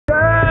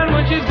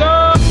you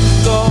go.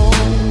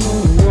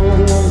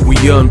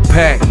 We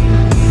unpack.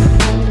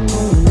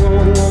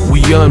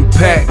 We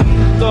unpack.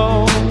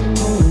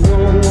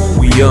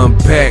 We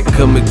unpack.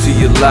 Coming to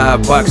you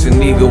live.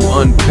 Boxing Ego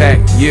unpack.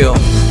 Yeah.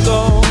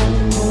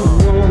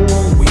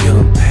 We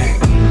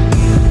unpack.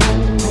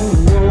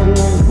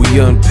 We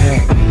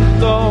unpack.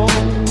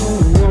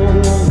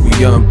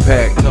 We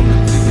unpack.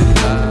 Coming to you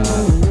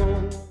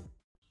live.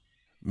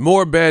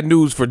 More bad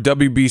news for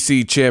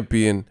WBC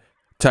champion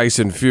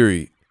Tyson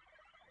Fury.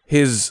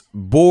 His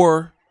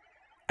Boar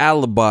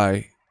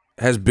alibi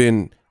has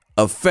been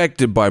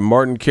affected by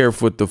Martin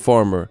Carefoot the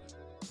farmer,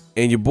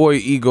 and your boy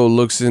Ego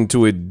looks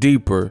into it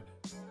deeper,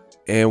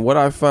 and what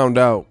I found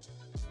out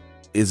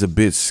is a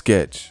bit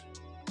sketch.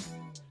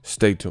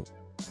 Stay tuned.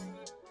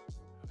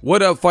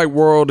 What up, fight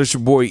world? It's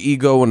your boy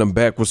Ego, and I'm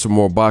back with some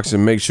more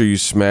boxing. Make sure you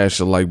smash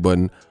the like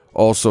button.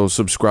 Also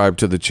subscribe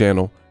to the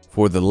channel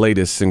for the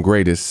latest and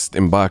greatest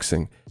in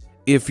boxing.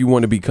 If you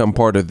want to become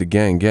part of the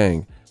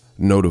gang,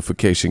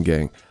 notification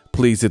gang,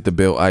 please hit the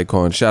bell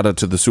icon. Shout out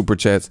to the super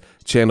chats,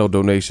 channel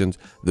donations,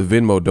 the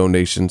Venmo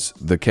donations,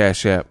 the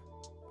Cash App,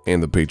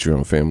 and the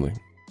Patreon family.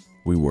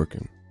 We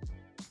working.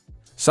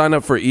 Sign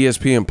up for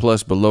ESPN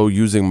Plus below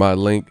using my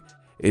link.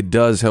 It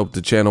does help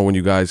the channel when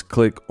you guys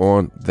click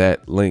on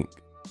that link.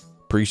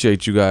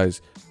 Appreciate you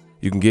guys.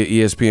 You can get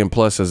ESPN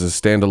Plus as a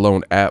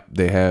standalone app.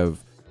 They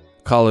have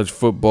college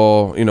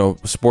football, you know,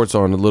 sports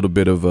on a little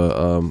bit of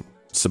a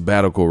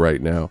sabbatical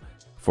right now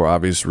for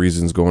obvious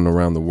reasons going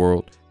around the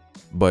world.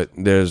 But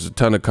there's a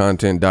ton of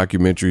content,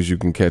 documentaries you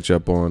can catch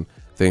up on,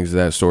 things of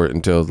that sort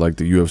until like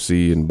the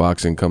UFC and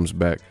boxing comes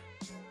back.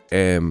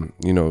 And,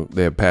 you know,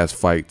 they have past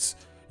fights.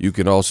 You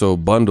can also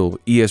bundle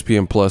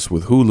ESPN Plus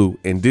with Hulu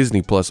and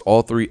Disney Plus,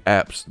 all three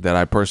apps that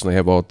I personally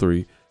have, all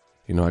three.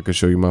 You know, I could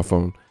show you my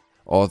phone.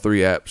 All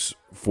three apps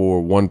for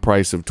one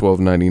price of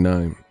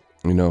 $12.99,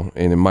 you know,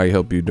 and it might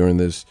help you during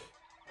this,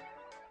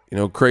 you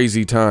know,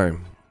 crazy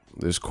time,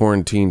 this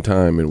quarantine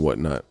time and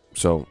whatnot.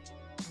 So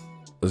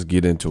let's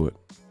get into it.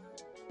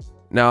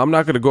 Now, I'm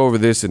not going to go over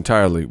this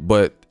entirely,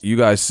 but you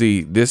guys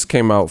see this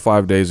came out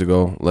 5 days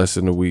ago, less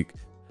than a week.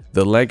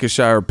 The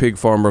Lancashire pig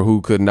farmer who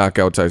could knock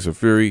out Tyson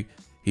Fury.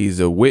 He's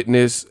a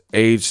witness,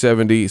 age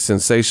 70,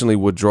 sensationally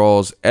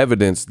withdraws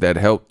evidence that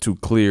helped to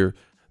clear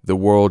the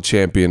world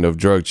champion of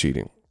drug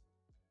cheating.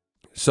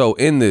 So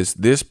in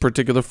this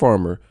particular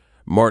farmer,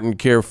 Martin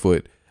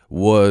Carefoot,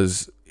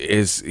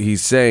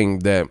 he's saying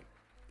that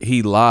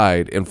he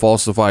lied and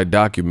falsified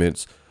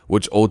documents,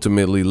 which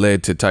ultimately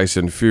led to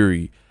Tyson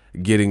Fury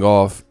getting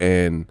off,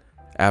 and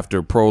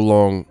after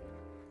prolonged,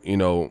 you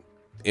know,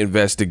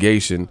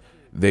 investigation,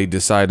 they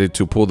decided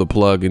to pull the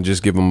plug and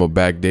just give him a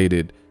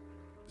backdated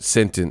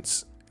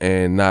sentence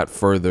and not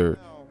further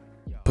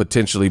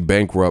potentially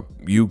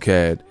bankrupt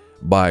UKAD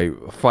by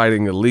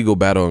fighting a legal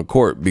battle in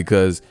court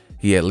because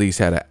he at least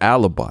had an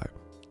alibi.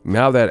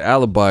 Now that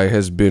alibi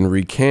has been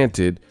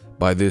recanted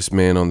by this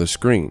man on the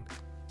screen,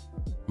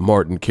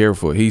 Martin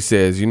Carefoot. He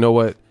says, you know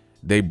what?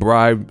 They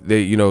bribed,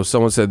 you know,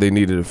 someone said they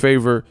needed a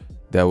favor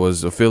that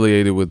was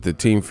affiliated with the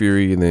Team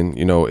Fury, and then,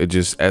 you know, it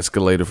just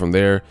escalated from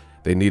there.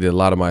 They needed a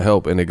lot of my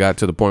help, and it got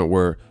to the point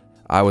where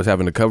I was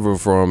having to cover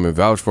for him and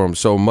vouch for him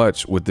so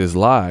much with this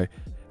lie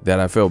that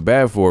I felt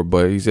bad for it.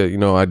 But he said, you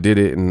know, I did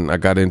it and I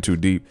got in too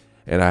deep,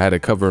 and I had to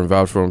cover and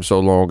vouch for him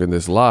so long in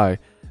this lie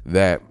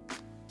that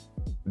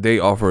they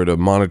offered a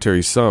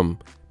monetary sum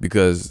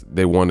because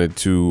they wanted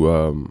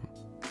to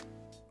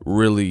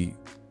really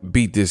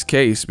beat this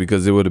case,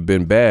 because it would have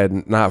been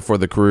bad, not for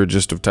the career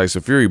just of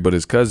Tyson Fury, but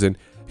his cousin,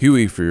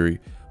 Hughie Fury,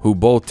 who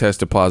both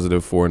tested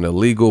positive for an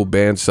illegal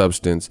banned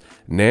substance,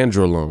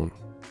 nandrolone,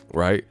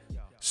 right?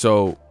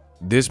 So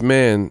this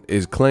man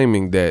is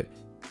claiming that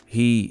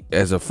he,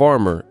 as a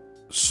farmer,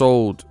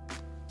 sold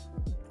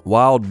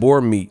wild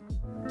boar meat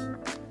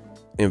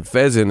and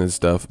pheasant and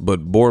stuff,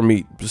 but boar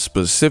meat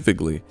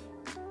specifically.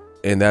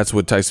 And that's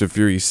what Tyson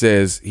Fury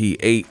says he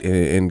ate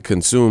and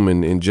consumed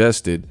and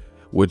ingested,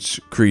 which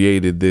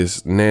created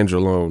this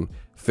nandrolone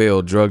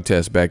failed drug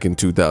test back in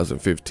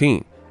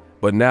 2015.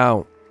 But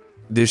now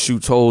this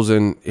shoots holes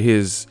in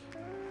his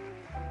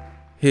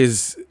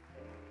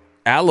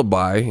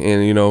alibi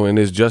and, you know, in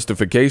his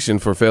justification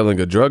for failing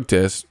a drug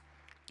test.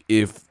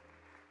 If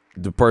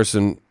the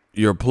person,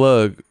 your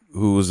plug,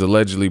 who was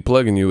allegedly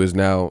plugging you, is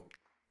now,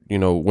 you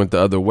know, went the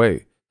other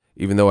way,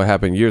 even though it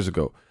happened years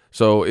ago.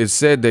 So it's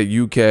said that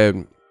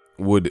UKAD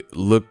would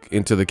look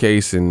into the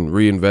case and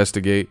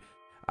reinvestigate.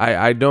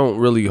 I don't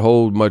really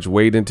hold much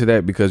weight into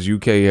that, because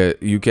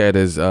UKAD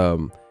has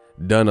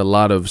done a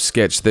lot of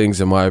sketch things,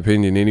 in my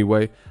opinion,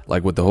 anyway.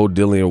 Like with the whole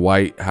Dillian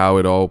White, how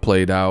it all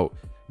played out.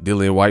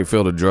 Dillian White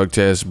failed a drug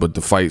test, but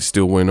the fight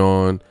still went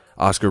on.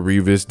 Oscar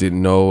Rivas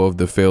didn't know of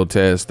the failed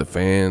test. The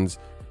fans,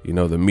 you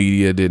know, the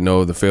media didn't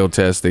know of the failed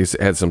test. They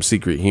had some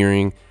secret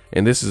hearing.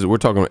 And we're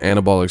talking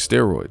anabolic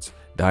steroids,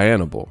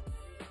 Dianabol,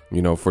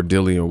 you know, for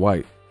Dillian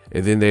White.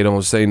 And then they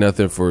don't say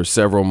nothing for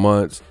several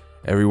months.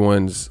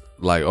 Everyone's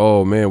like,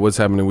 oh man, what's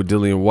happening with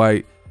Dillian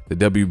White? The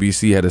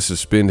WBC had to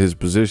suspend his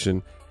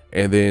position.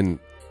 And then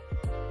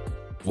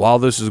while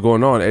this is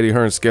going on, Eddie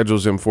Hearn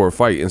schedules him for a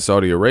fight in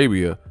Saudi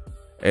Arabia.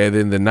 And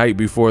then the night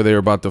before they're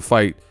about to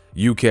fight,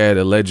 UKAD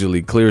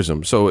allegedly clears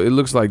him. So it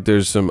looks like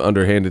there's some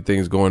underhanded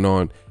things going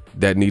on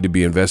that need to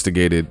be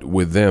investigated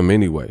with them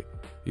anyway,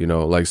 you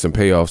know, like some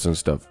payoffs and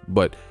stuff.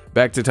 But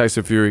back to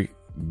Tyson Fury.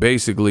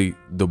 Basically,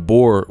 the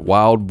boar,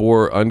 wild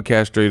boar,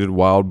 uncastrated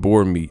wild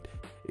boar meat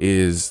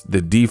is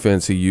the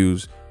defense he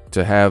used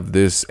to have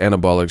this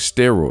anabolic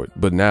steroid.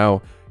 But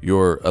now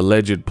your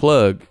alleged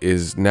plug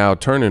is now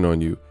turning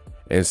on you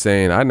and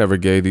saying, I never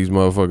gave these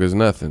motherfuckers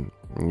nothing,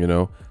 you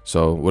know?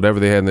 So whatever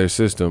they had in their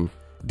system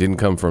didn't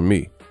come from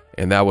me.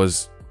 And that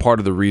was part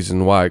of the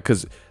reason why,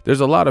 because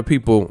there's a lot of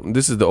people,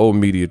 this is the old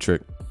media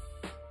trick.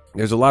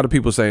 There's a lot of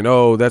people saying,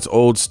 oh, that's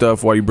old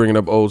stuff. Why are you bringing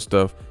up old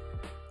stuff?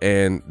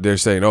 And they're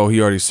saying, oh,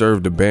 he already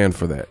served a ban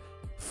for that.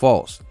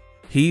 False.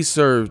 He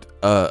served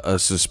a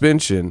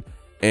suspension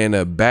and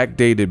a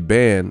backdated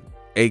ban,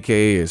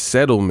 aka a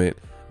settlement,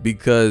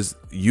 because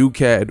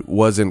UKAD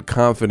wasn't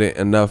confident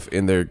enough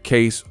in their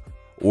case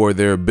or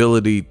their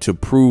ability to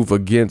prove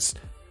against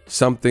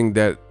something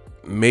that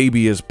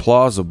maybe is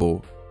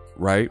plausible,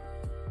 right?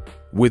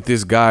 With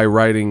this guy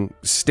writing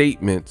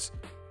statements,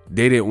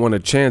 they didn't want to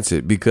chance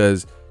it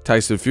because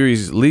Tyson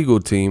Fury's legal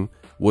team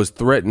was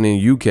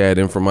threatening UKAD,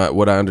 and from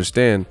what I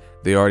understand,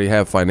 they already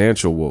have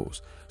financial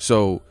woes.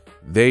 So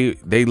they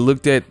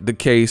looked at the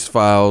case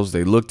files,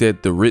 they looked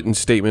at the written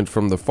statement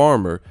from the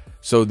farmer,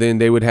 so then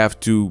they would have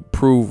to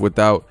prove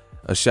without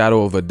a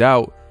shadow of a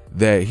doubt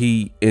that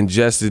he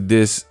ingested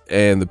this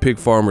and the pig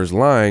farmer's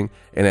lying.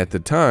 And at the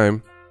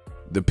time,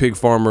 the pig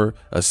farmer,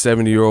 a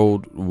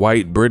 70-year-old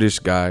white British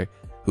guy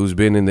who's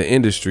been in the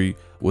industry,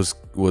 was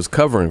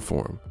covering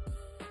for him.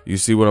 You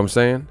see what I'm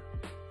saying?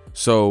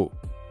 So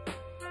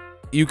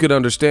you could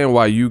understand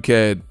why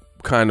UKAD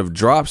kind of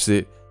drops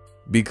it,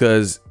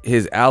 because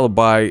his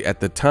alibi at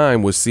the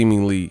time was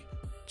seemingly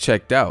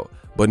checked out.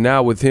 But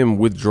now with him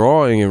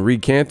withdrawing and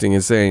recanting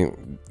and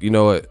saying, you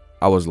know what,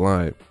 I was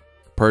lying,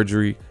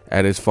 perjury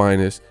at its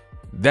finest,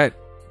 that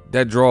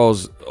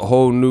draws a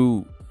whole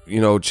new,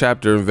 you know,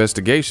 chapter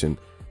investigation.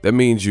 That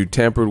means you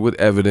tampered with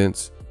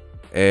evidence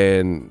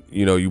and,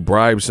 you know, you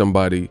bribed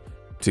somebody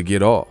to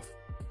get off.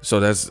 So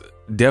that's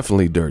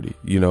definitely dirty,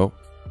 you know.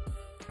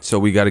 So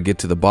we got to get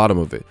to the bottom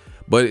of it.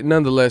 But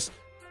nonetheless,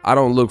 I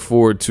don't look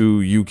forward to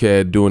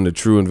UKAD doing the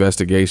true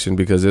investigation,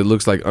 because it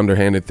looks like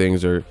underhanded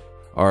things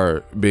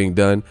are being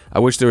done. I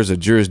wish there was a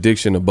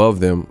jurisdiction above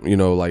them, you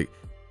know, like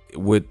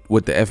what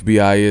the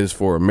FBI is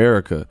for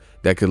America,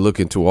 that could look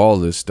into all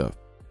this stuff,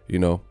 you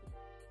know.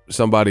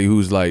 Somebody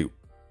who's like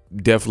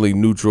definitely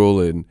neutral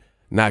and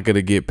not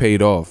gonna get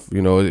paid off,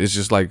 you know. It's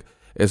just like,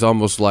 it's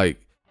almost like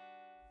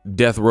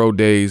death row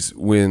days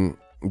when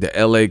the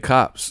LA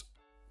cops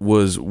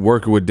was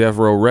working with Death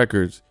Row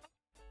Records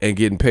and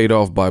getting paid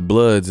off by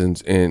Bloods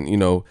and you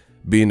know,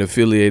 being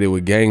affiliated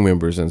with gang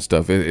members and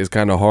stuff. It's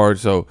kind of hard.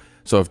 So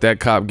if that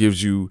cop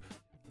gives you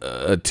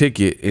a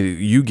ticket,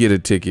 you get a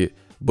ticket,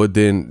 but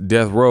then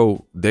Death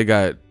Row, they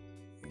got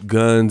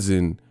guns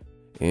and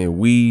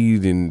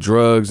weed and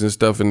drugs and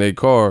stuff in their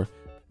car,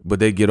 but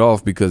they get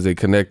off because they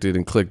connected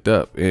and clicked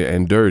up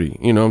and dirty.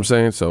 You know what I'm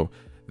saying? So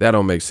that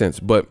don't make sense.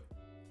 But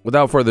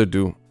without further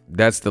ado,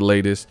 that's the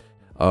latest.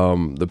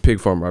 The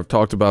pig farmer, I've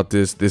talked about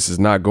this. This is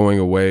not going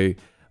away.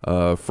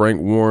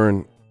 Frank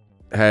Warren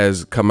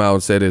has come out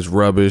and said it's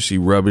rubbish. He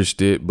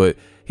rubbished it, but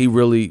he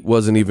really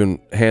wasn't even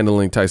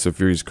handling Tyson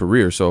Fury's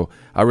career. So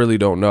I really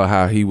don't know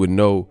how he would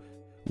know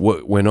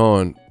what went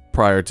on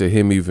prior to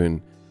him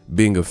even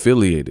being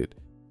affiliated.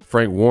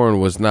 Frank Warren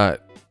was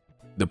not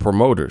the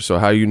promoter. So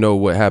how you know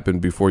what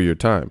happened before your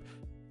time?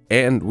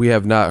 And we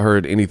have not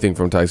heard anything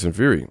from Tyson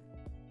Fury.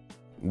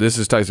 This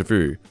is Tyson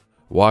Fury.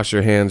 Wash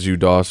your hands, you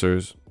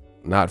dossers.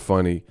 Not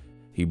funny.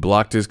 He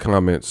blocked his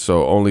comments,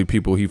 so only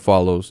people he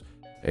follows,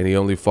 and he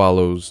only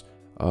follows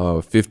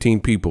 15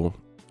 people,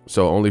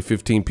 so only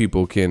 15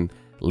 people can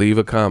leave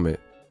a comment.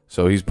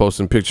 So he's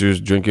posting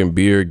pictures drinking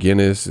beer,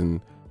 Guinness,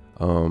 and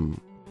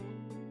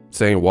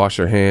saying wash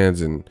your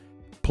hands and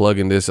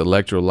plugging this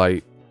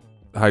electrolyte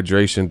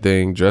hydration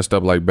thing, dressed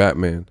up like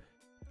Batman,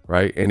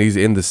 right? And he's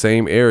in the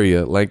same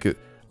area,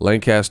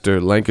 Lancaster,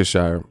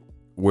 Lancashire,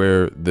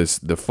 where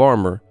the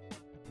farmer,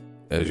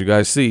 as you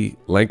guys see,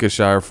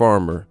 Lancashire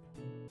farmer.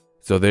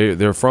 So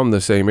they're from the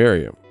same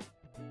area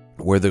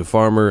where the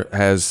farmer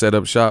has set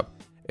up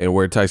shop and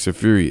where Tyson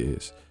Fury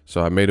is.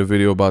 So I made a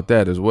video about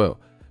that as well.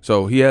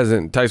 So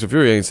Tyson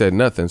Fury ain't said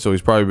nothing. So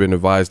he's probably been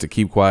advised to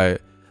keep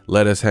quiet,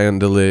 let us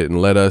handle it,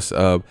 and let us,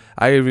 I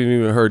haven't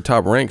even heard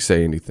Top Rank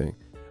say anything.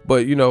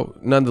 But, you know,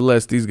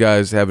 nonetheless, these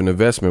guys have an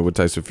investment with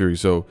Tyson Fury.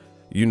 So,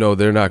 you know,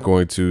 they're not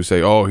going to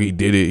say, oh, he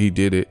did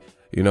it,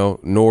 you know,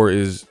 nor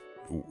is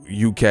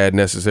UKAD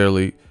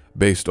necessarily,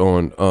 based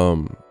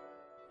on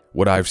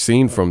what I've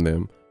seen from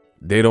them.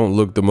 They don't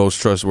look the most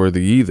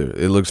trustworthy either.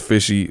 It looks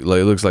fishy.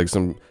 Like, it looks like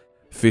some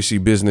fishy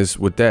business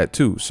with that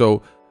too.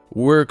 So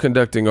we're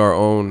conducting our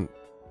own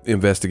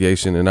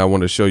investigation, and I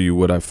want to show you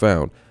what I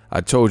found.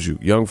 I told you,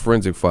 Young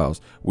Forensic Files.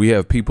 We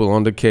have people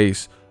on the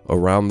case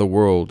around the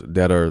world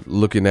that are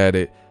looking at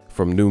it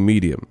from new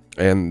media.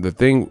 And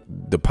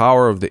the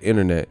power of the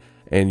internet,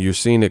 and you're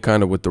seeing it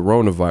kind of with the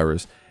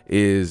coronavirus,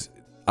 is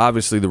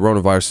obviously the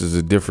coronavirus is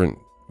a different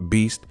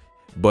beast,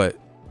 but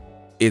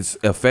it's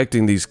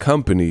affecting these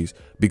companies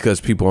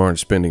because people aren't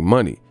spending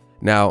money.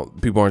 Now,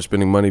 people aren't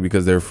spending money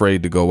because they're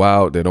afraid to go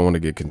out. They don't want to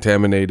get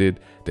contaminated.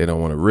 They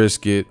don't want to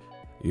risk it.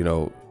 You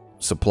know,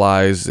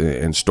 supplies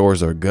and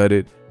stores are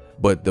gutted.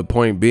 But the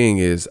point being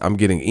is I'm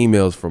getting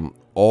emails from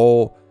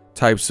all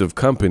types of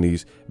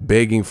companies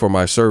begging for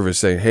my service,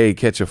 saying, hey,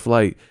 catch a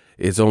flight.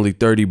 It's only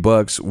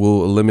 $30.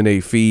 We'll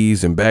eliminate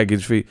fees and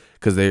baggage fee,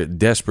 because they're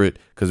desperate,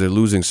 because they're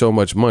losing so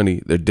much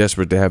money. They're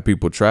desperate to have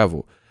people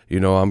travel. You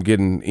know, I'm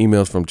getting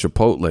emails from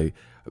Chipotle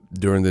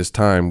during this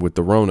time with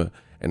the Rona,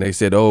 and they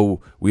said,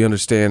 oh, we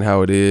understand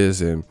how it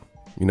is, and,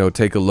 you know,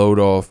 take a load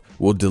off.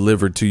 We'll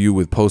deliver to you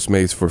with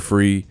Postmates for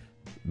free,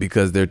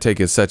 because they're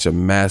taking such a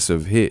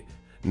massive hit.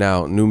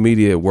 Now, new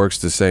media works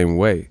the same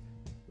way,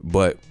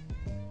 but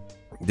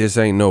this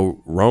ain't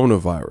no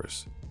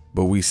coronavirus,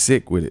 but we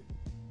sick with it.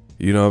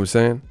 You know what I'm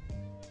saying?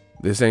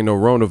 This ain't no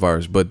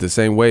coronavirus, but the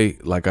same way,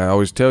 like I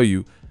always tell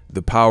you,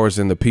 the powers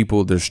in the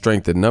people, their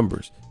strength in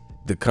numbers.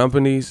 The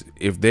companies,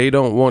 if they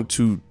don't want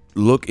to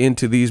look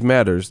into these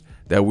matters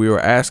that we are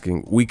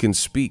asking, we can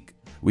speak.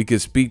 We can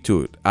speak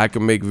to it. I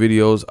can make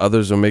videos.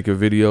 Others are making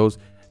videos.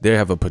 They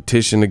have a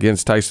petition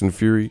against Tyson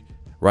Fury,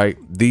 right?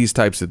 These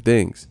types of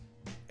things.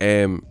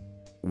 And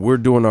we're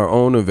doing our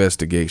own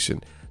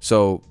investigation.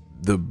 So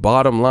the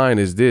bottom line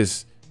is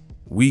this: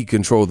 we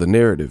control the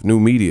narrative, new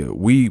media.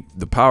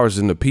 The powers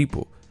in the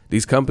people.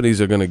 These companies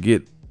are going to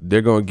get,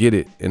 they're going to get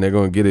it, and they're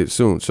going to get it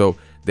soon. So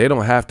they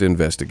don't have to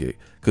investigate,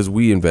 because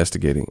we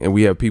investigating, and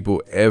we have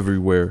people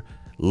everywhere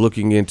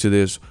looking into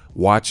this,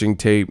 watching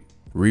tape,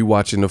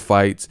 rewatching the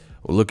fights,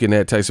 looking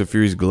at Tyson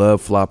Fury's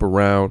glove flop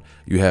around.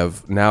 You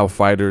have now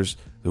fighters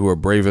who are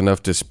brave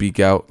enough to speak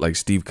out, like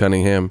Steve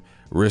Cunningham,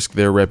 risk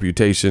their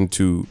reputation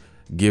to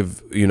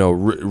give, you know,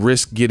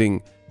 risk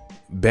getting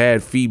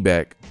bad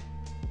feedback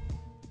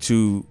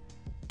to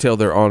tell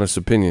their honest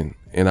opinion,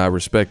 and I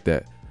respect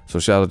that. So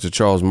shout out to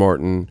Charles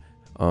Martin,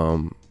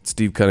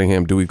 Steve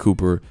Cunningham, Dewey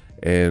Cooper,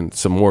 and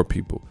some more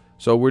people.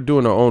 So we're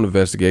doing our own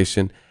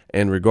investigation.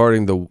 And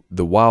regarding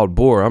the wild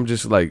boar, I'm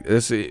just like,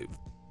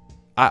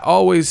 I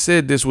always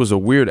said this was a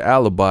weird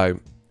alibi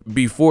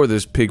before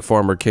this pig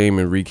farmer came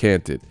and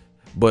recanted.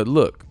 But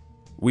look,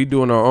 we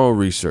doing our own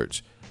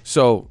research.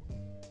 So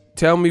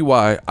tell me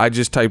why I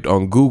just typed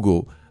on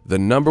Google, the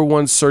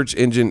 #1 search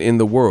engine in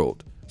the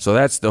world. So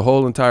that's the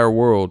whole entire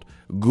world.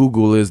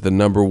 Google is the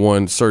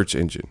 #1 search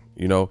engine.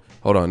 You know,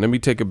 hold on, let me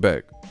take it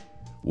back.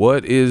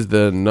 What is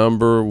the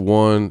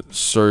 #1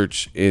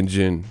 search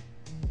engine?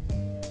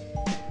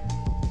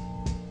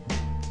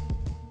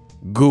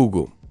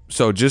 Google.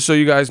 So just so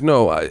you guys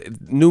know,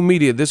 new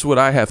media, this is what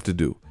I have to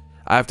do.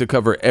 I have to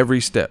cover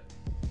every step.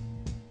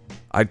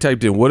 I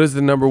typed in, what is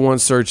the #1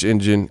 search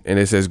engine? And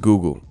it says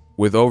Google,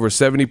 with over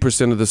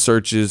 70% of the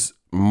searches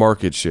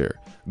market share.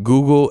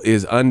 Google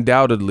is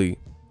undoubtedly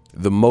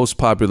the most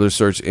popular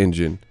search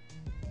engine,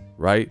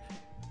 right?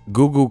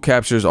 Google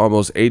captures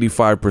almost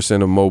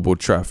 85% of mobile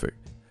traffic.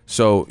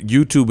 So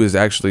YouTube is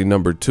actually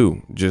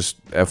 #2,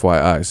 just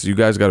FYI. So you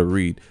guys got to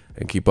read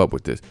and keep up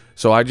with this.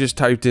 So I just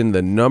typed in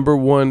the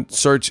 #1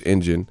 search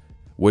engine,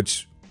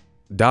 which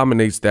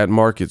dominates that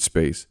market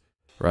space,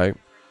 right?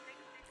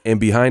 And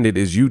behind it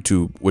is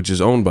YouTube, which is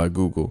owned by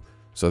Google.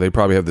 So they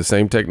probably have the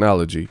same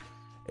technology.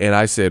 And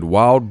I said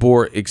wild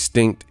boar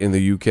extinct in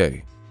the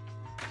UK.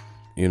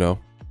 You know,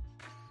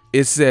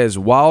 it says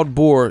wild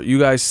boar. You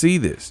guys see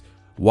this?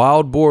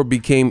 Wild boar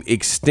became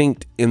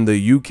extinct in the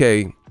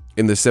UK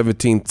in the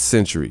 17th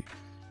century.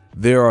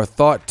 There are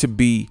thought to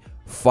be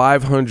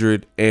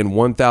 500 and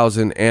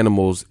 1,000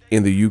 animals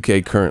in the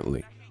UK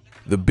currently.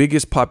 The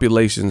biggest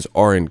populations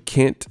are in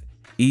Kent,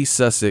 East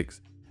Sussex,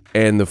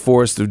 and the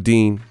Forest of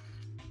Dean,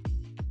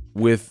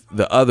 with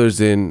the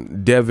others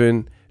in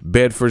Devon,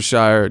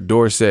 Bedfordshire,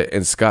 Dorset,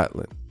 and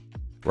Scotland,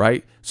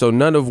 right? So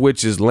none of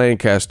which is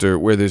Lancaster,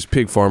 where this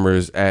pig farmer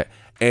is at.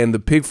 And the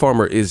pig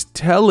farmer is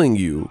telling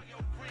you,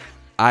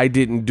 I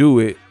didn't do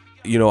it.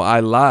 You know, I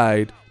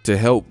lied to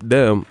help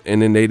them,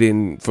 and then they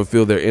didn't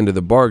fulfill their end of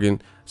the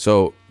bargain.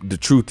 So the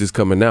truth is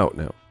coming out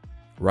now,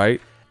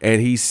 right?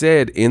 And he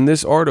said in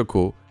this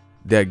article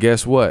that,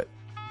 guess what?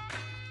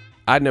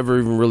 I never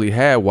even really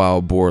had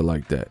wild boar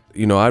like that.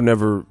 You know, I've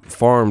never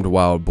farmed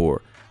wild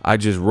boar. I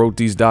just wrote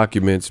these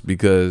documents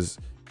because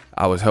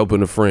I was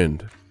helping a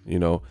friend, you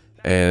know,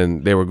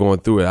 and they were going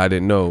through it. I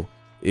didn't know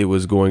it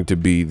was going to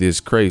be this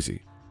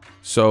crazy.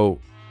 So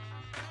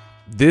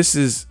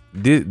these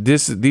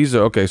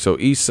are okay. So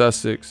East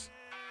Sussex.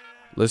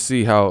 Let's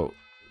see how,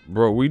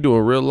 bro, we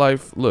doing real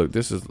life. Look,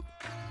 this is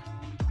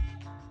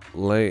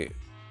Lancashire,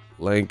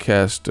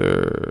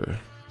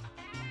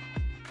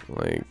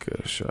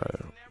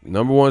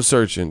 #1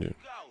 search engine.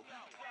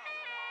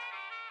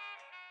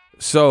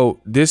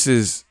 So this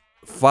is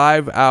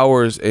 5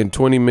 hours and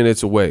 20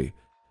 minutes away,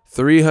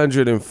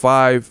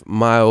 305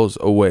 miles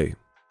away,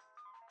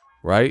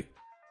 right?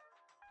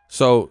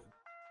 So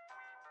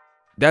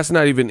that's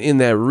not even in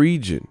that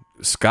region.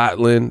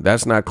 Scotland.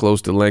 That's not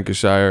close to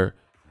Lancashire.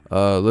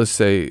 Let's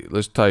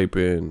type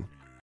in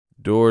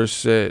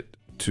Dorset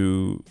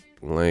to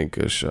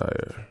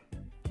Lancashire.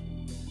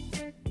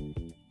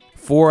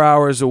 4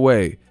 hours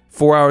away.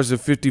 4 hours and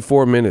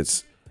 54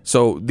 minutes.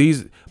 So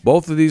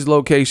both of these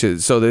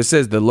locations. So it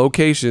says the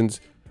locations.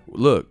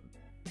 Look,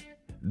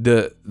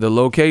 the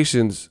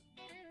locations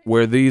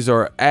where these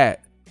are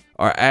at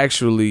are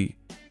actually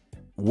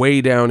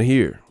way down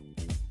here.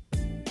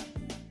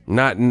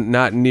 Not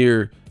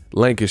near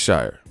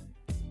Lancashire.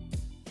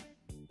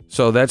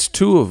 So that's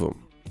two of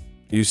them.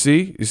 You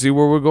see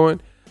where we're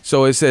going?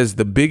 So it says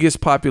the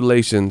biggest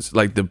populations,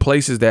 like the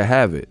places that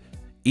have it,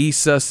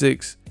 East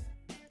Sussex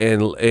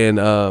and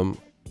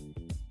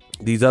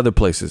these other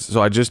places.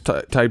 So I just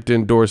typed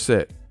in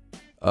Dorset.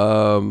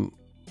 I'll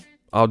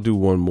do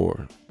one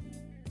more.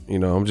 You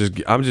know, I'm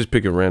just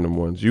picking random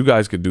ones. You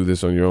guys could do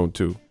this on your own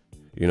too.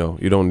 You know,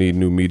 you don't need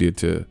new media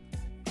to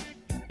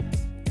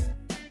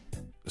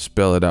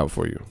spell it out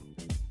for you.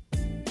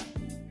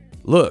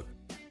 Look,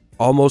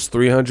 almost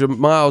 300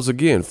 miles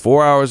again,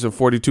 4 hours and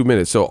 42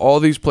 minutes. So all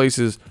these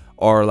places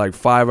are like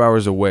 5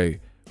 hours away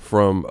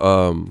from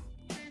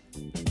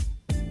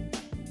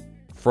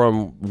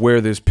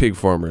where this pig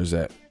farmer is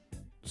at.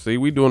 See,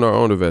 we doing our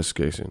own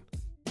investigation.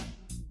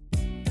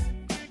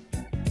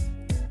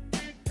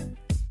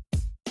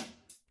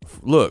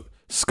 Look,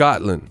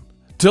 Scotland.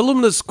 Tell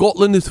them that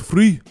Scotland is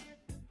free.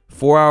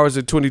 4 hours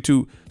and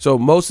 22. So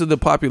most of the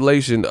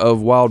population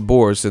of wild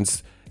boars,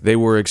 since they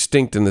were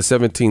extinct in the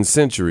 17th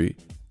century,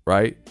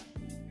 right?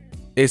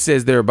 It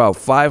says they're about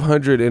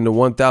 500 into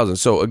 1,000.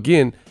 So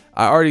again,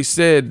 I already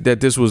said that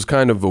this was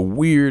kind of a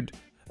weird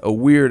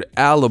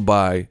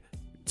alibi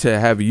to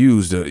have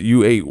used.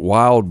 You ate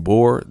wild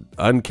boar,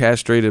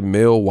 uncastrated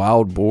male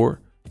wild boar,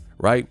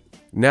 right?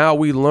 Now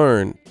we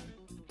learn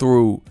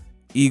through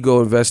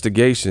ego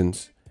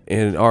investigations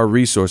and our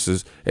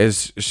resources.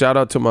 As shout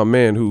out to my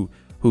man who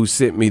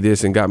sent me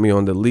this and got me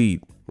on the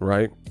lead,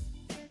 right?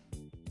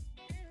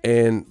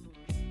 And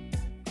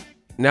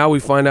now we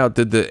find out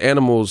that the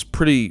animal is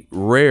pretty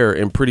rare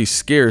and pretty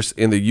scarce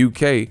in the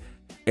UK.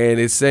 And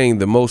it's saying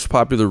the most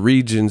popular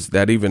regions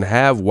that even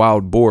have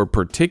wild boar,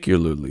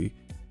 particularly,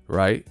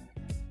 right?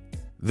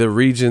 The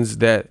regions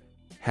that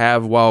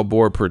have wild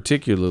boar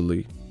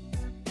particularly.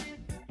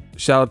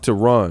 Shout out to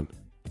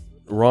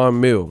Ron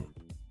Mill.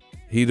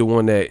 He the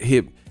one that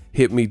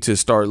hit me to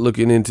start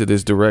looking into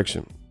this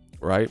direction,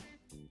 right?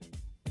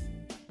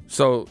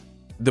 So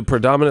the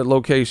predominant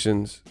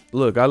locations,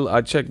 look,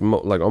 I checked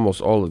like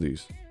almost all of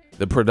these.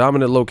 The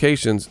predominant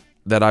locations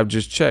that I've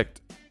just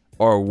checked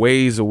are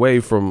ways away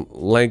from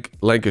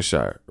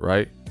Lancashire,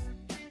 right?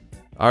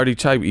 I already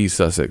typed East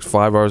Sussex,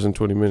 5 hours and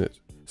 20 minutes.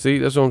 See,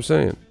 that's what I'm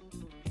saying.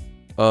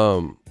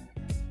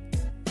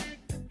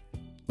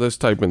 Let's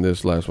type in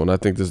this last one. I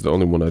think this is the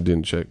only one I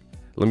didn't check.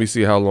 Let me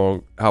see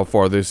how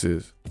far this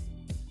is.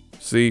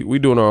 See, we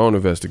doing our own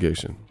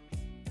investigation.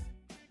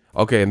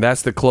 Okay, and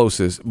that's the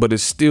closest, but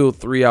it's still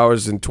 3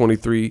 hours and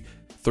 23,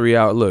 3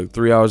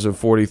 hours and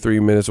 43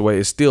 minutes away.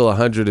 It's still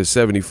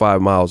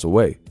 175 miles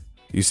away.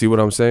 You see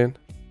what I'm saying?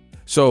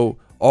 So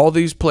all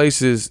these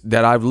places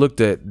that I've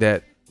looked at,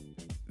 that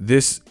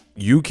this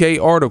UK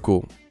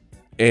article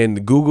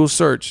and Google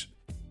search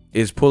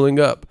is pulling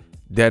up,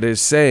 that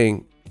is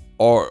saying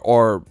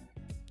are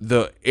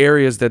the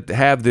areas that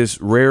have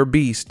this rare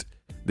beast,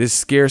 this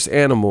scarce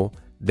animal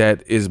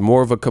that is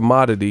more of a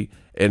commodity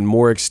and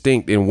more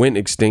extinct and went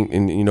extinct,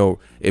 and you know,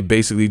 it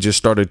basically just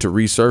started to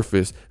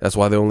resurface. That's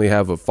why they only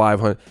have a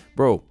 500.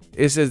 Bro,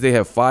 it says they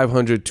have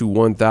 500 to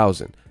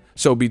 1,000.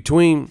 So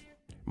between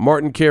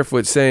Martin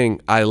Carefoot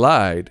saying I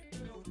lied,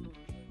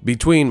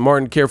 between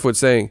Martin Carefoot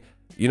saying,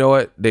 you know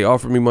what, they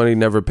offered me money,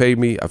 never paid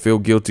me, I feel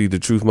guilty, the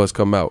truth must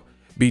come out,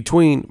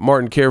 between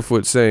Martin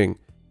Carefoot saying,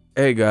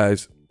 hey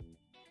guys,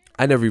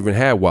 I never even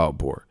had wild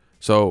boar,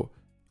 so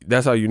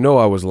that's how you know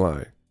I was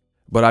lying.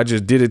 But I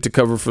just did it to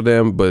cover for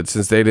them. But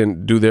since they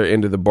didn't do their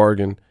end of the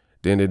bargain,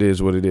 then it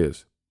is what it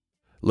is.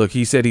 Look,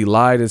 he said he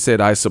lied and said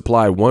I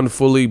supply one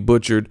fully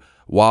butchered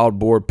wild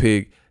boar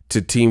pig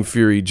to Team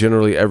Fury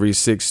generally every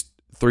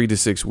 3 to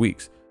 6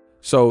 weeks.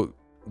 So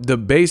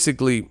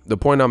basically the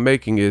point I'm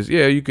making is,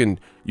 yeah, you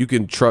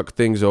can truck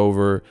things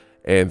over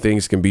and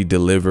things can be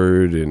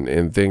delivered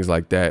and things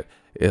like that.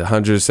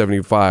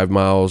 175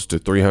 miles to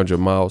 300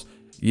 miles.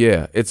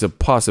 Yeah, it's a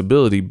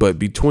possibility, but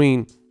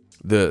between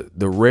the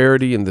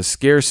rarity and the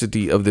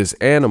scarcity of this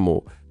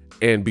animal,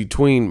 and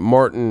between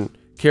Martin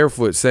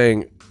Carefoot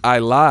saying I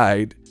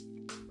lied,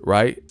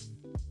 right,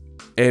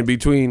 and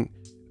between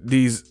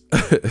these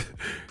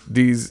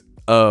these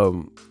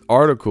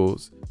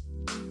articles,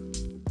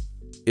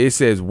 it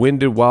says, when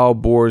did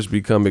wild boars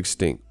become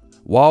extinct?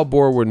 Wild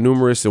boar were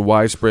numerous and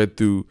widespread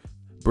through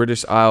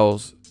British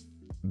Isles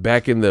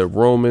back in the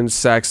Roman,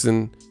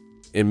 Saxon,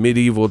 and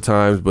medieval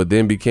times, but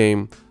then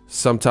became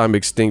sometime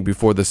extinct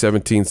before the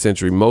 17th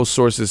century. Most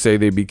sources say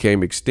they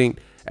became extinct,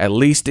 at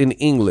least in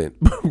England.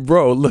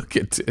 Bro, look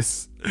at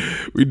this.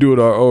 We doing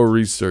our own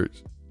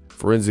research.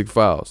 Forensic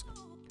files.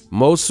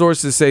 Most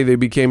sources say they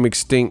became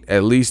extinct,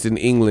 at least in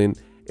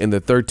England, in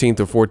the 13th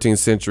or 14th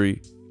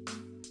century,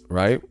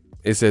 right?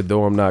 It said,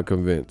 though I'm not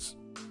convinced.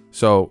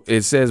 So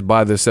it says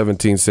by the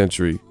 17th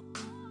century,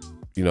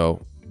 you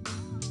know,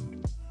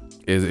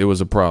 it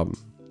was a problem.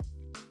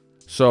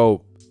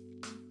 So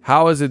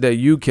how is it that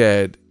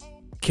UKAD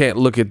can't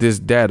look at this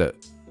data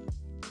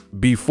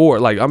before?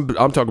 Like I'm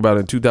talking about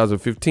in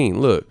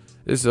 2015. Look,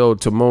 this old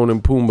Timon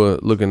and Pumbaa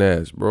looking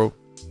ass, bro.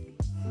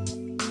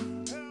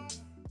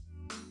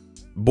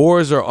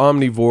 Boars are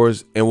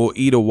omnivores and will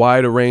eat a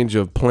wider range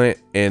of plant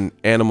and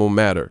animal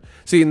matter.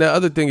 See, and the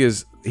other thing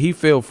is he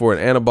fell for an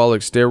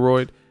anabolic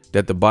steroid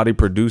that the body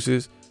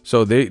produces.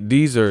 So they're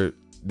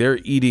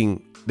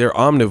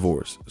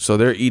omnivores. So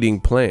they're eating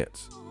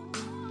plants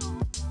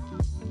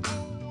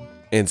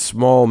and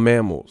small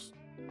mammals,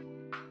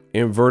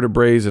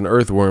 invertebrates and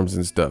earthworms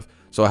and stuff.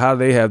 So how do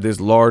they have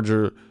this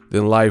larger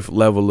than life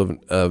level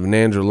of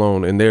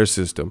nandrolone in their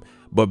system?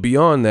 But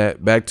beyond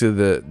that, back to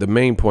the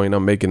main point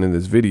I'm making in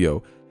this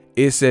video,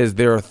 it says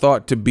there are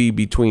thought to be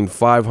between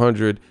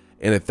 500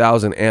 and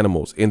 1,000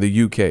 animals in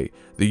the UK.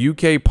 The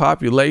UK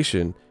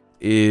population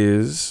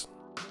is,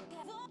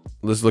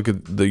 let's look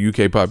at the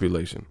UK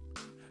population.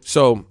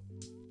 So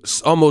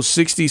almost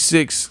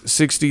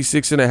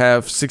 66 and a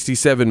half,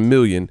 67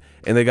 million,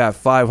 and they got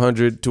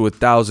 500 to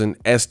 1,000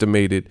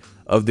 estimated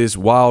of this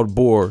wild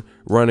boar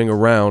running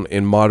around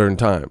in modern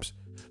times.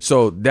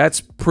 So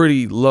that's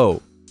pretty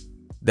low.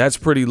 That's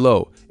pretty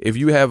low. If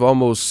you have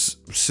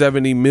almost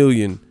 70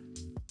 million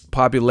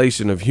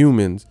population of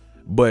humans,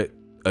 but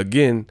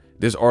again,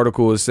 this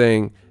article is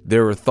saying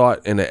there are thought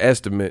and the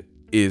estimate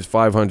is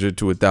 500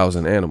 to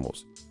 1,000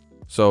 animals.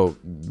 So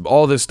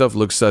all this stuff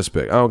looks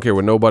suspect. I don't care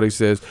what nobody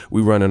says.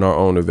 We running our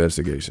own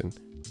investigation.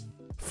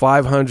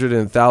 500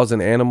 and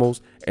 1,000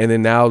 animals, and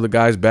then now the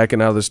guy's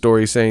backing out of the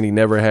story saying he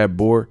never had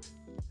boar.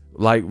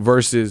 Like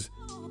versus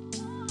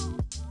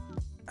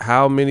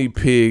how many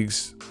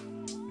pigs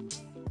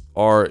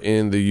are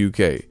in the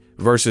UK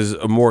versus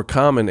a more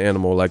common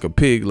animal like a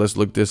pig. Let's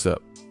look this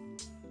up.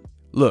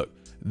 Look,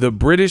 the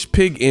British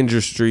pig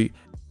industry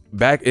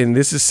back in,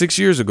 this is 6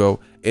 years ago,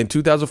 in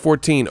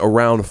 2014,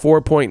 around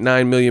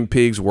 4.9 million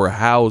pigs were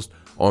housed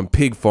on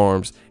pig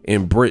farms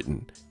in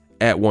Britain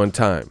at one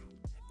time,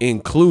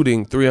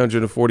 including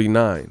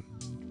 349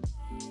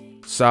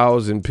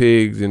 sows and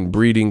pigs and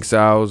breeding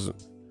sows,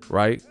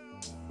 right?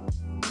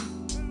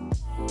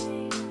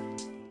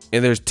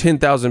 And there's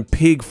 10,000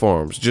 pig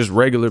farms, just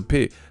regular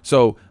pig.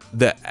 So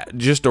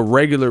just a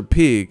regular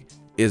pig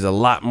is a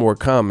lot more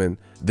common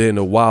than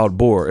a wild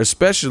boar.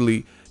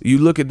 Especially, you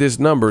look at this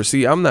number.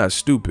 See, I'm not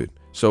stupid,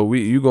 so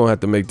you're gonna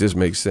have to make this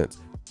make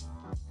sense.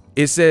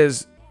 It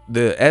says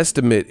the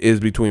estimate is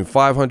between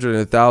 500 and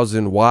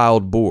 1,000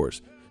 wild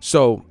boars.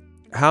 So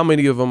how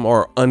many of them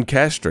are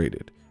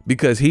uncastrated?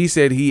 Because he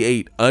said he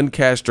ate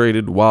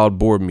uncastrated wild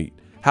boar meat.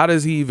 How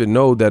does he even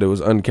know that it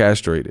was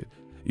uncastrated?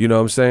 You know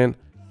what I'm saying?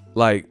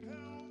 Like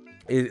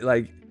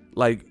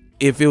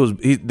if it was,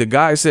 the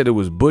guy said it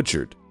was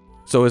butchered,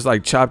 so it's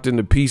like chopped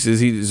into pieces.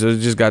 He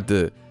just got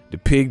the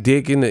pig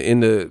dick in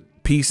the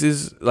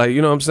pieces. Like,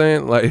 you know what I'm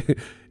saying? Like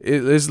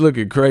it's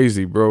looking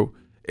crazy, bro.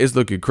 It's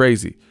looking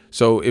crazy.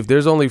 So if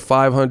there's only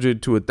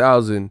 500 to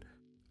 1,000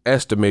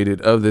 estimated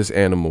of this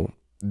animal,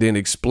 then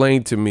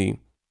explain to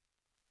me,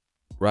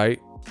 right?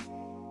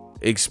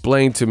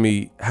 Explain to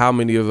me how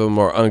many of them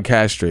are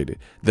uncastrated.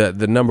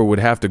 The number would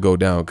have to go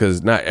down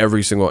because not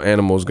every single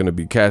animal is going to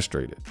be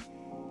castrated.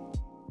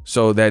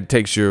 So that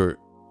takes your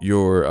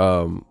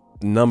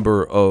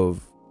number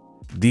of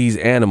these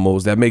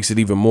animals, that makes it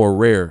even more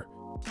rare.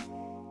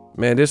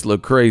 Man, this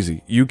look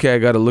crazy.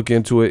 UKAD got to look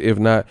into it. If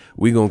not,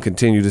 we gonna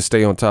continue to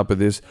stay on top of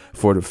this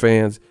for the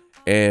fans.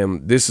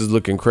 And this is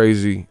looking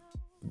crazier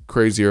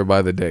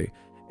by the day.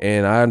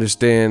 And I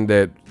understand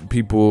that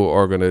people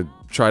are gonna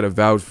try to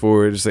vouch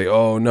for it and say,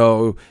 oh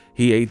no,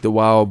 he ate the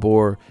wild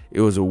boar,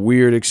 it was a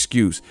weird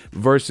excuse.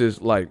 Versus,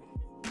 like,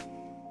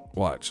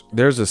 watch,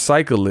 there's a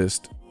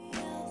cyclist,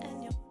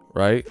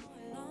 right?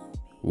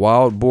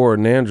 Wild boar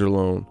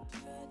nandrolone,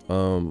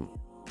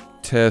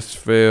 test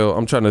fail.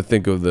 I'm trying to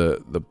think of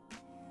the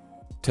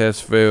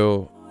test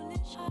fail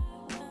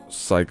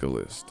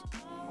cyclist.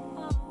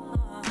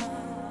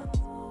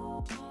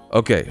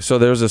 Okay, so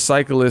there's a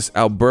cyclist,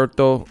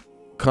 Alberto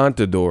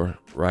Contador,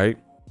 right,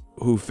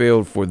 who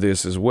failed for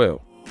this as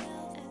well.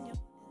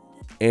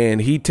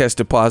 And he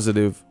tested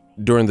positive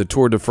during the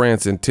Tour de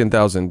France in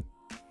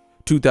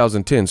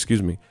 2010,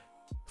 excuse me,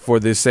 for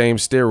this same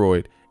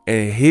steroid.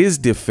 And his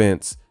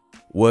defense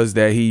was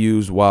that he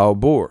used wild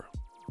boar,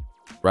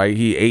 right?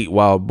 He ate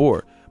wild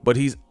boar, but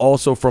he's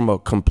also from a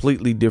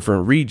completely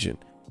different region.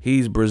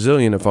 He's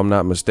Brazilian, if I'm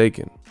not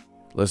mistaken.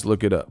 Let's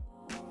look it up.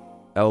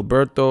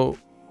 Alberto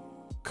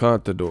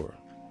Contador.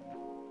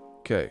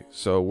 Okay,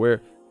 so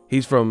where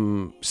he's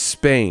from?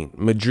 Spain,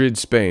 Madrid,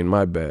 Spain,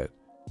 my bad.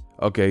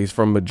 Okay, he's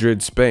from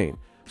Madrid, Spain.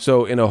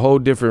 So in a whole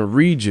different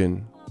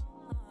region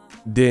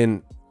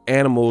than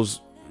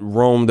animals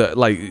roam, that,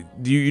 like,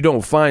 you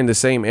don't find the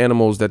same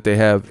animals that they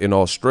have in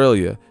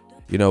Australia,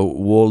 you know,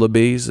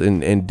 wallabies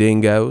and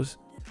dingoes.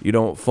 You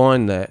don't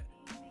find that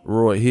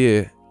right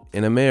here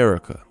in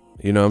America.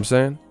 You know what I'm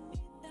saying?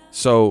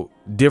 So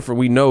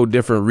we know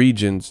different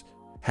regions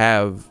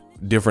have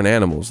different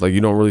animals. Like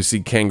you don't really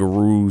see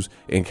kangaroos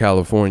in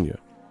California,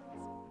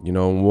 you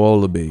know, and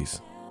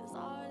wallabies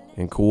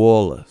and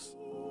koalas,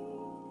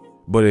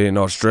 but in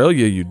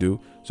Australia you do.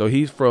 So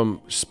he's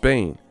from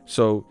Spain.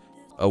 So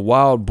a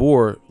wild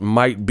boar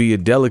might be a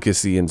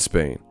delicacy in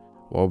Spain.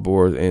 Wild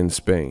boars in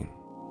Spain.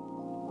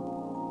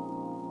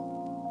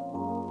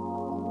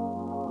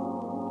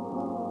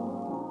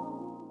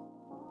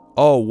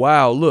 Oh,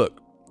 wow.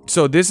 Look.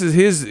 So this is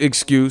his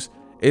excuse.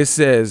 It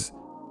says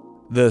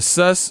the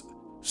sus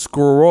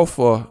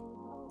scrofa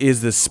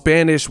is the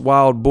Spanish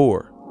wild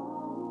boar.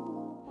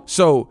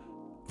 So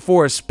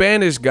for a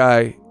Spanish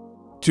guy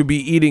to be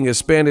eating a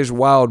Spanish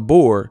wild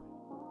boar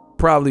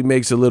probably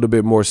makes a little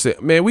bit more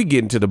sense. Man, we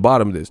getting to the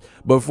bottom of this.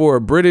 But for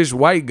a British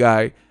white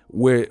guy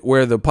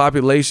where the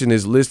population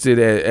is listed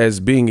as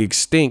being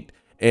extinct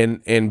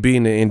and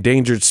being an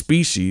endangered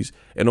species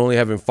and only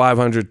having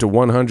 500 to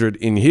 100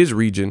 in his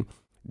region,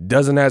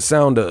 doesn't that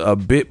sound a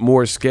bit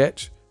more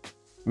sketch?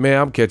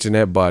 Man, I'm catching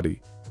that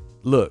body.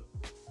 Look,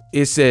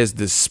 it says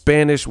the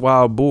Spanish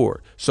wild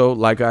boar. So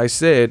like I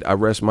said, I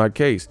rest my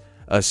case.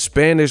 A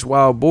Spanish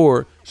wild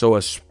boar. So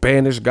a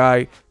Spanish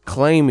guy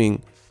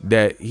claiming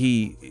that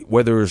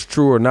whether it's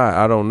true or not,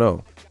 I don't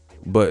know.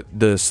 But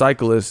the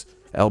cyclist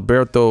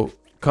Alberto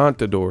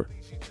Contador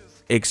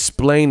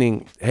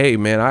explaining, hey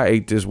man, I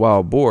ate this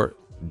wild boar.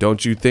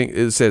 Don't you think?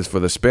 It says for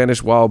the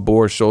Spanish wild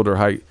boar, shoulder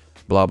height,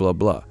 blah, blah,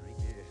 blah.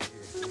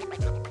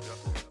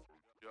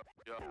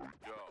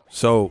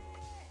 So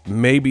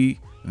maybe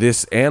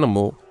this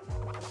animal,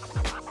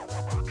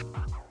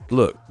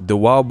 look, the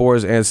wild boar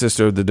is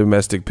ancestor of the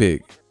domestic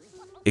pig,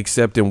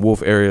 except in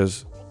wolf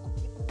areas.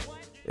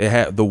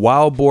 The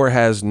wild boar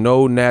has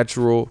no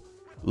natural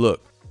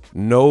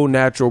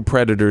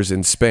predators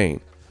in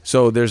Spain.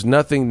 So there's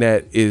nothing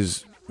that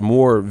is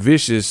more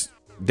vicious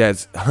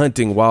that's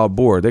hunting wild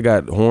boar. They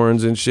got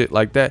horns and shit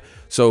like that.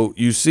 So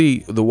you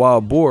see the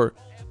wild boar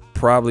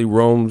probably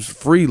roams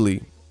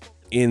freely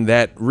in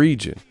that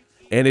region.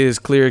 And it is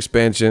clear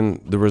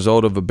expansion, the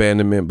result of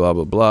abandonment, blah,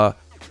 blah, blah.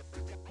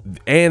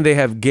 And they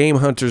have game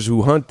hunters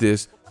who hunt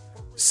this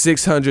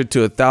 600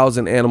 to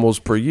 1,000 animals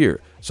per year.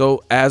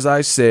 So as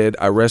I said,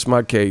 I rest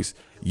my case.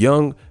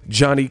 Young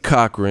Johnny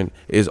Cochran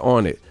is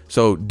on it.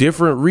 So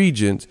different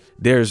regions,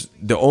 there's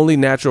the only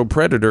natural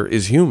predator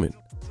is human.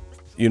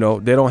 You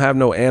know, they don't have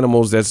no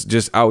animals that's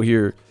just out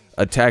here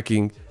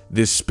attacking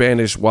this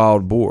Spanish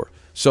wild boar.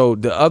 So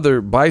the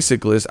other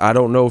bicyclist, I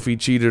don't know if he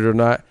cheated or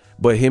not,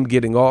 but him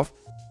getting off,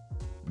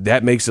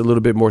 that makes a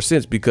little bit more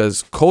sense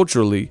because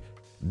culturally,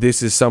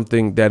 this is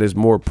something that is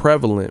more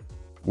prevalent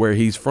where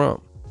he's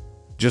from.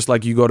 Just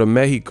like you go to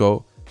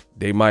Mexico,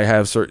 they might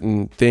have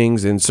certain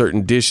things in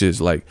certain dishes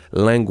like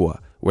lengua,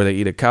 where they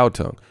eat a cow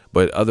tongue.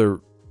 But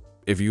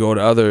if you go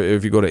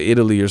to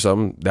Italy or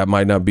something, that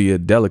might not be a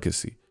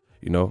delicacy.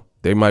 You know,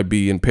 they might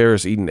be in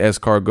Paris eating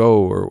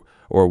escargot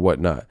or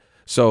whatnot.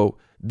 So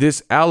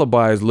this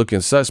alibi is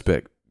looking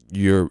suspect.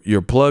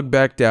 Your plug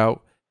backed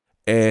out,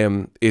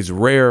 and it's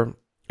rare,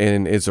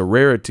 and it's a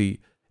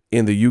rarity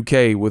in the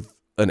UK with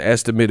an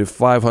estimated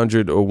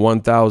 500 or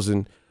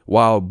 1,000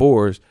 wild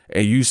boars,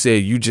 and you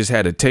said you just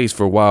had a taste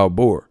for wild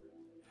boar.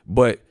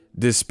 But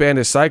this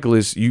Spanish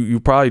cyclist, you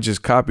probably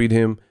just copied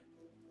him,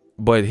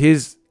 but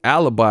his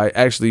alibi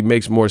actually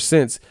makes more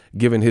sense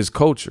given his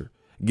culture,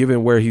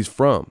 given where he's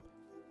from.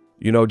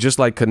 You know, just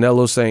like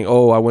Canelo saying,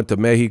 oh, I went to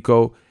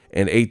Mexico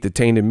and ate the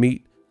tainted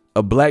meat.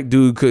 A black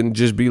dude couldn't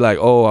just be like,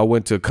 oh, I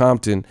went to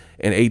Compton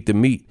and ate the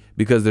meat,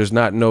 because there's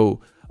not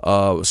no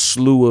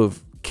slew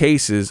of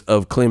cases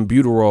of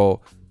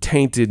clenbuterol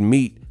tainted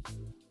meat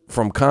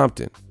from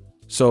Compton.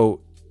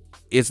 So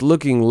it's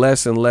looking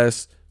less and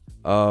less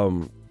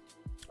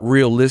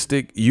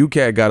realistic.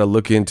 UKAD got to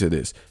look into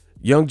this.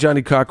 Young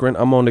Johnny Cochran,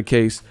 I'm on the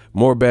case.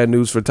 More bad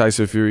news for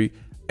Tyson Fury,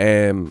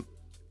 and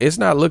it's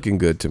not looking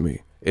good to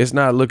me. It's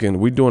not looking.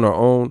 We're doing our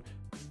own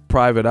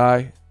private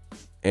eye,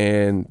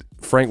 and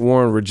Frank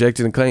Warren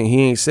rejected the claim.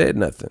 He ain't said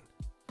nothing.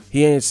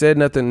 He ain't said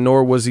nothing,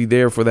 nor was he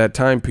there for that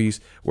timepiece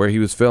where he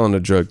was failing a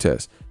drug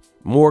test.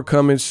 More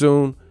coming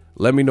soon.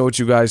 Let me know what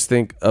you guys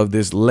think of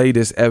this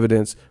latest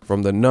evidence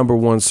from the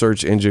 #1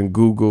 search engine,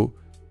 Google.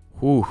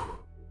 Whew.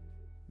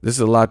 This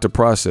is a lot to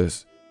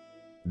process.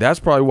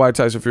 That's probably why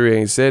Tyson Fury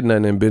ain't said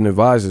nothing and been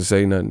advised to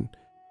say nothing.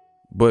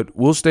 But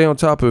we'll stay on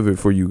top of it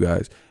for you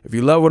guys. If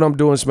you love what I'm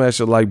doing, smash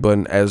the like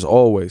button as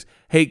always.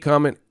 Hate,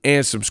 comment,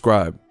 and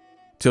subscribe.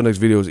 Till next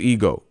video is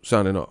Ego,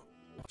 signing off.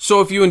 So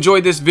if you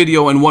enjoyed this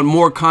video and want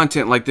more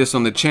content like this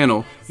on the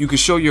channel, you can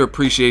show your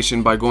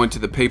appreciation by going to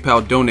the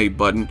PayPal donate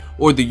button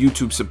or the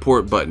YouTube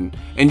support button,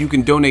 and you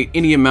can donate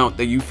any amount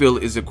that you feel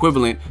is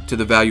equivalent to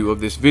the value of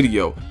this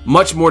video.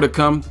 Much more to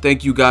come.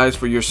 Thank you guys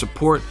for your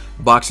support.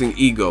 Boxing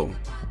Ego,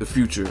 the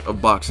future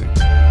of boxing.